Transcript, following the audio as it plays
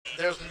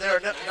there are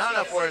not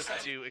enough words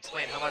to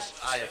explain how much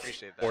I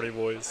appreciate that. 40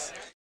 boys.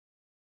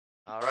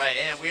 All right,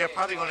 and we are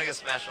probably going to get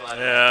Smashville out of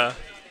Yeah.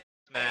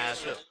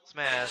 Smashville.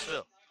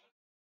 Smashville.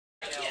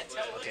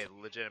 Okay,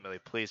 legitimately,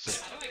 please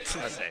just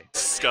say.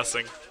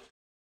 Disgusting.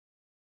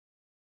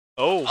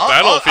 Oh,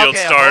 Battlefield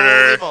okay,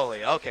 starter. Holy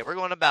moly. Okay, we're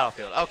going to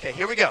Battlefield. Okay,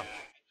 here we go.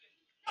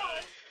 All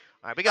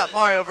right, we got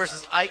Mario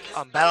versus Ike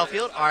on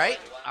Battlefield. All right,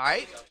 all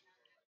right.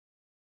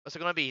 What's it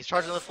going to be? He's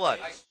charging the Flood.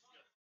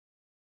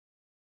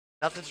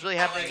 Nothing's really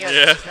happening yet.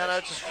 Yeah. Kind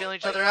of just feeling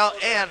each other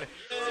out, and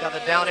got the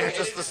down air.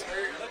 Just this.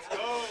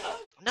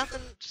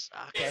 Nothing. Just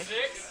okay.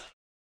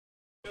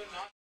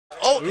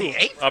 Oh, Ooh, the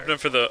 8? opting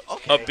for the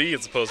up B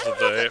as opposed to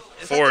the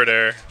Is forward that,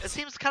 air. It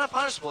seems kind of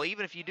punishable,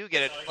 even if you do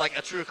get it like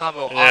a true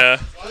combo Yeah.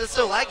 off. But it's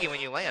so laggy when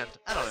you land.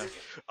 I don't know.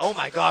 Oh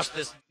my gosh,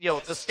 the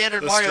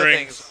standard The Mario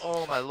strings. things.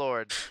 Oh my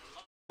lord.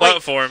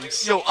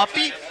 Platforms. Yo,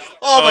 uppy.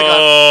 Oh my god.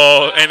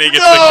 Oh, and he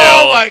gets no, the kill.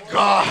 Oh my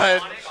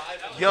god.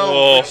 Yo,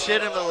 Whoa.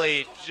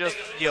 legitimately, just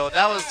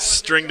that was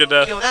string to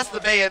death. Yo, that's the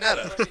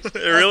Bayonetta. It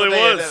really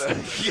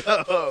was. Yo.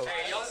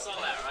 Y'all saw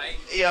that, right?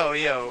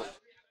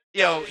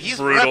 Yo, he's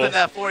Brutal. repping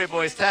that 40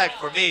 boys tag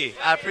for me.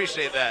 I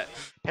appreciate that.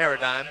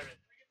 Paradigm.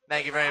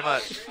 Thank you very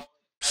much.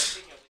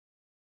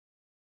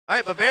 All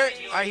right, but Barrett,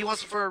 he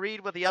wants for a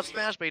read with the up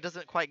smash, but he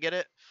doesn't quite get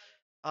it.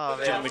 Oh,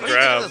 man. What do you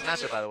think of this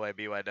matchup, by the way,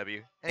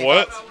 BYW?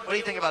 What? What do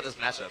you think about this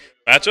matchup?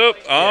 Matchup?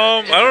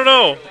 I don't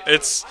know.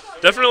 It's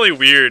definitely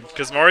weird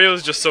because Mario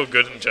is just so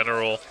good in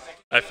general.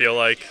 I feel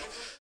like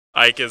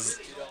Ike is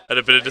at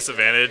a bit of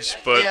disadvantage,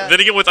 but then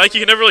again, with Ike, you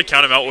can never really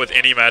count him out with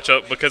any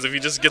matchup because if he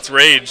just gets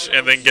rage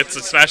and then gets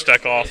a smash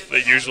deck off,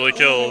 it usually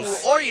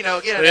kills. Ooh, or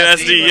get an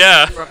SD,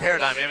 yeah. From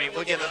Paradigm. I mean,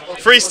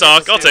 Free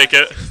stock, I'll take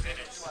it.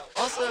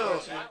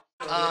 Also,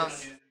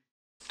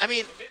 I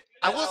mean,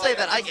 I will say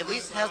that Ike at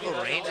least has the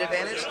range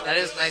advantage. That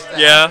is nice to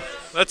have.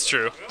 That's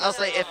true. I'll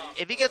say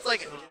if he gets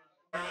like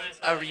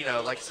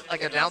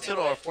a down tilt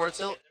or a forward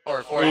tilt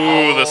or a forward.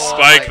 Ooh, the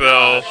spike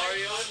though.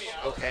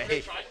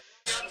 Okay.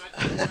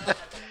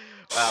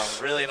 Wow,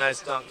 really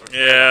nice dunk.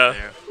 Yeah.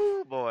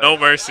 Ooh, boy. No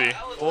mercy.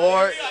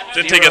 4-0.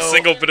 Didn't take a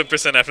single bit of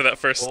percent after that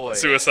first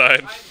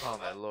suicide. Oh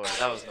my lord,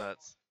 that was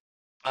nuts.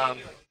 But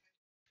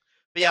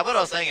yeah, what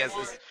I was saying is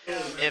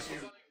if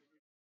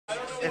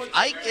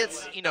Ike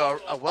gets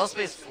a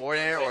well-spaced forward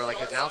air or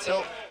like a down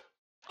tilt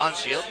on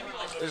shield,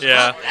 there's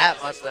not that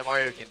much that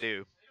Mario can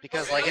do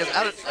because like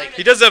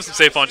he does have some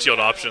safe on shield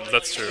options.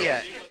 That's true.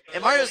 Yeah,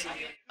 and Mario's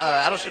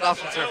out of shield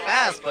options are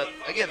fast, but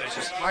again, there's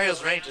just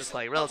Mario's range is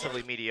like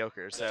relatively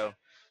mediocre. So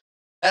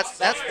that's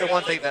the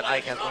one thing that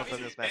Ike has won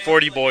from this match.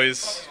 40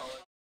 boys.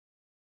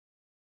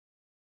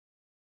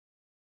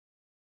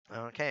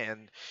 Okay,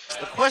 and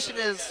the question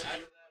is,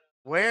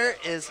 where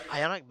is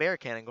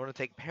IonicBearCannon going to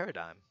take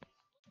Paradigm?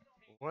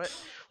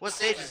 What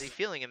stage is he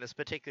feeling in this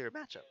particular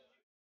matchup?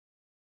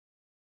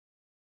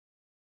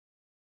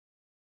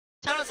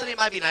 Talon said it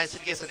might be nice if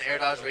he gets an air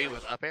dodge read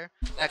with up air.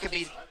 That could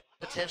be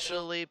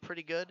potentially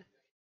pretty good.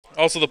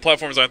 Also, the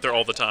platforms aren't there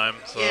all the time.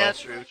 So yeah,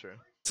 true.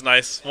 It's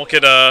nice. We'll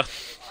get a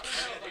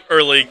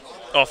early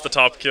off the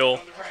top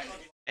kill.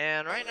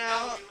 And right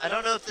now, I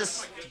don't know if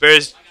this...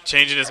 Barry's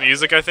changing his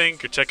music, I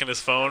think, or checking his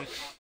phone.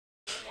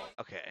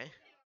 Okay.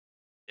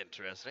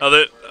 Interesting.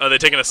 Are they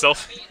taking a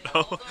selfie?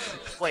 No.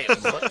 Wait,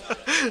 what?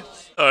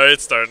 Alright,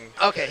 it's starting.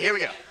 Okay, here we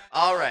go.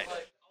 Alright.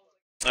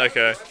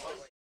 Okay.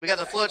 We got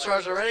the flood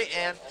charge already,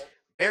 and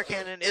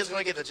BearCannon is going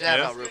to get the jab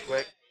out real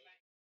quick.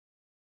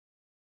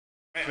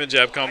 Even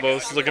jab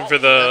combos. Looking for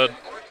the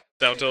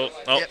down tilt.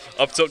 Oh,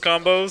 up tilt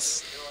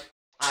combos.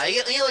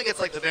 He only gets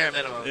like the bare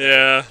minimum.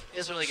 Yeah. He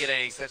doesn't really get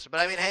any extension.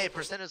 But I mean, hey,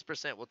 percent is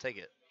percent. We'll take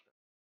it.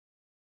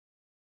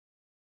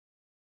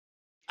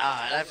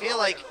 And I feel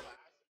like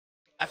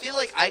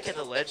Ike at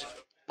the ledge,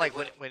 like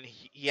when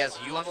he has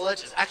you on the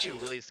ledge, is actually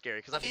really scary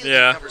because I feel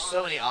like he covers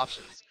so many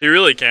options. He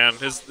really can.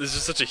 There's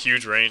just such a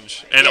huge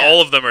range, and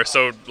all of them are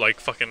so like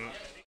fucking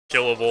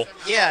killable.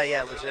 Yeah,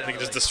 legitimately. They can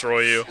just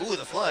destroy you. Ooh,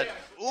 the flood.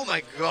 Oh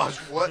my gosh,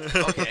 what?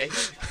 Okay.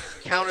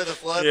 Counter the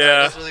flood. Yeah.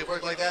 That doesn't really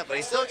work like that, but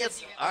he still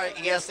gets. All right,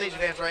 he has stage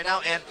advantage right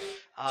now, and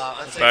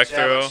unsafe back jab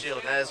throw. on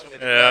shield. That is going to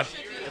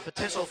be the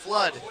potential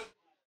flood.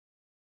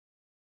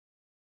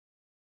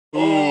 Ooh.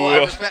 Oh,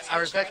 I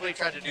respect what he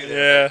tried to do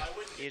there. Yeah.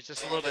 He's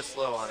just a little bit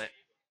slow on it.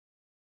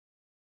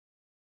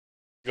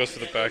 Goes for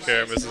the back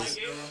air, misses.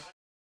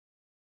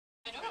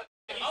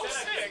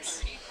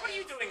 06? What are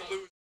you doing,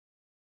 loser?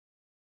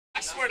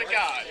 I swear to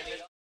God.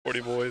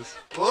 40 boys.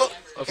 Whoa,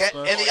 okay,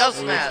 and the up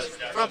smash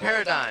from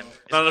Paradigm.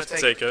 Not enough to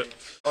take it.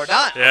 Or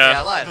not? Yeah. Okay,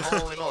 I lied.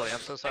 Holy moly,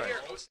 I'm so sorry.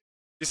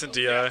 Decent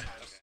DI.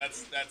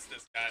 That's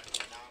this guy.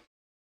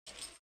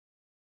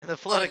 And the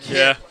flood again.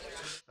 Yeah.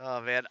 Oh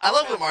man, I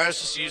love when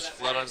Mario's just used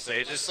flood on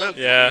stage. It's so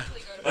cool. Yeah.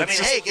 I mean,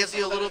 hey, it gives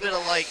you a little bit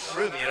of like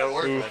room, to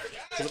work with.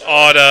 It's an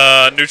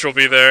odd neutral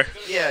B there.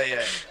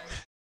 Yeah.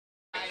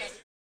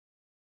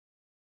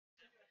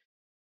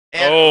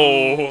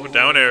 And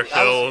down air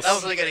kills. That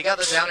was really good. He got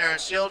the down air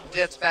and shield,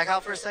 dipped back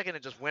out for a second,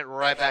 and just went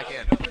right back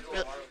in.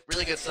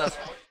 Really good stuff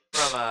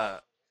from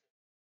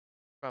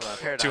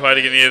Paradigm. Too high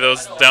to get any of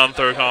those down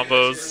throw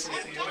combos.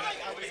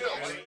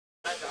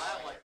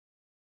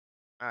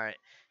 All right.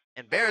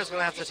 And Bear is going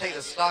to have to take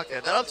the stock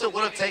there. That up tilt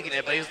would have taken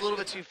it, but he was a little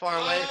bit too far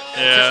away.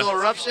 Yeah. Potential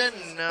eruption.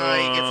 No,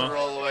 he gets a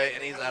roll away,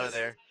 and he's out of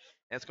there.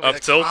 And it's going to Up be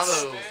the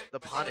tilts. combo, the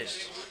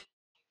punish.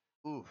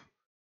 Ooh.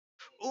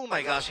 Oh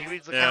my gosh, he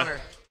reads the Yeah.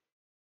 counter.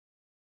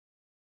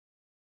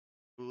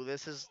 Ooh,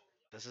 this is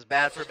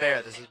bad for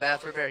Bear. This is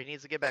bad for Bear. He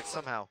needs to get back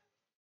somehow.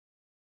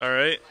 All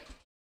right.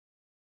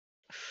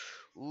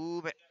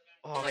 Ooh, man.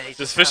 Oh man, he's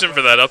Just fishing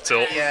for that up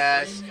tilt.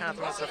 Yeah, he's kind of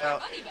throwing stuff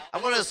out.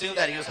 I'm going to assume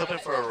that he was hoping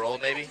for a roll,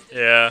 maybe.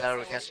 Yeah. That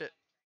would catch it.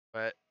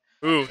 But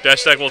Ooh,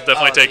 dash attack will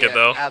definitely take it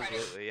though.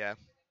 Absolutely, yeah.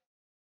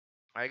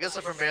 All right, good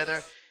stuff from Bear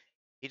there.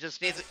 He just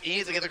needs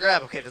to get the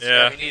grab. Okay, this is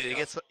Yeah. grab he needed.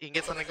 He can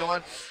get something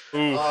going.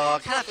 Ooh.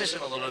 Kind of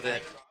fishing a little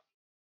bit.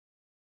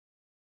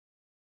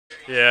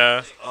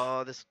 Yeah.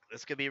 Oh, this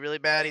could be really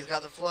bad. He's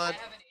got the flood.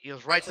 He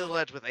goes right to the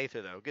ledge with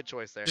Aether though. Good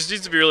choice there. Just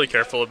needs to be really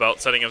careful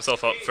about setting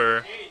himself up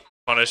for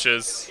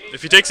punishes.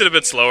 If he takes it a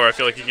bit slower, I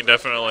feel like he can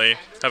definitely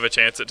have a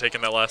chance at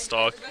taking that last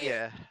stock.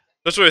 Yeah.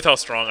 Especially with how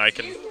strong I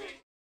can.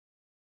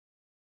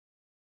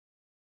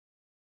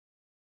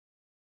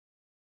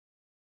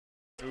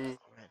 Ooh.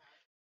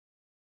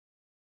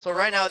 So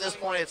right now at this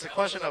point, it's a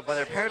question of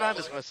whether Paradigm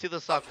is going to steal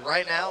the stock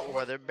right now, or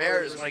whether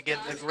Bear is going to get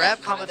the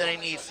grab combo that he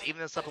needs to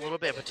even this up a little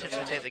bit and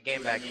potentially take the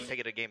game back and take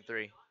it to game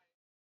 3.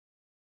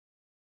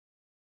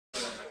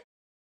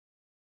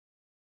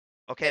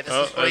 Okay, this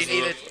is what he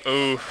needed.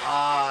 Ooh.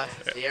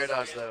 The air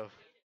dodge though,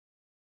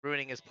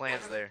 ruining his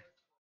plans there.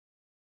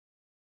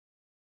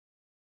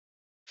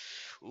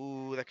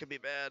 Ooh, that could be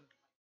bad.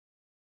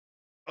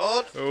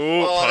 Oh,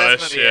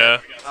 Punish,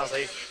 yeah. I was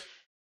like,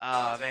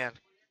 oh man.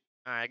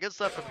 All right, good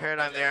stuff from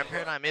Paradigm there. And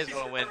Paradigm is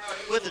going to win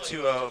with the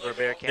 2-0 over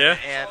BearCannon. Yeah.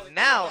 And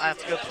now I have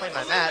to go play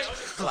my match.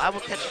 So I will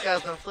catch you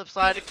guys on the flip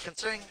side,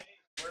 considering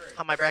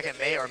how my bracket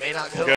may or may not go.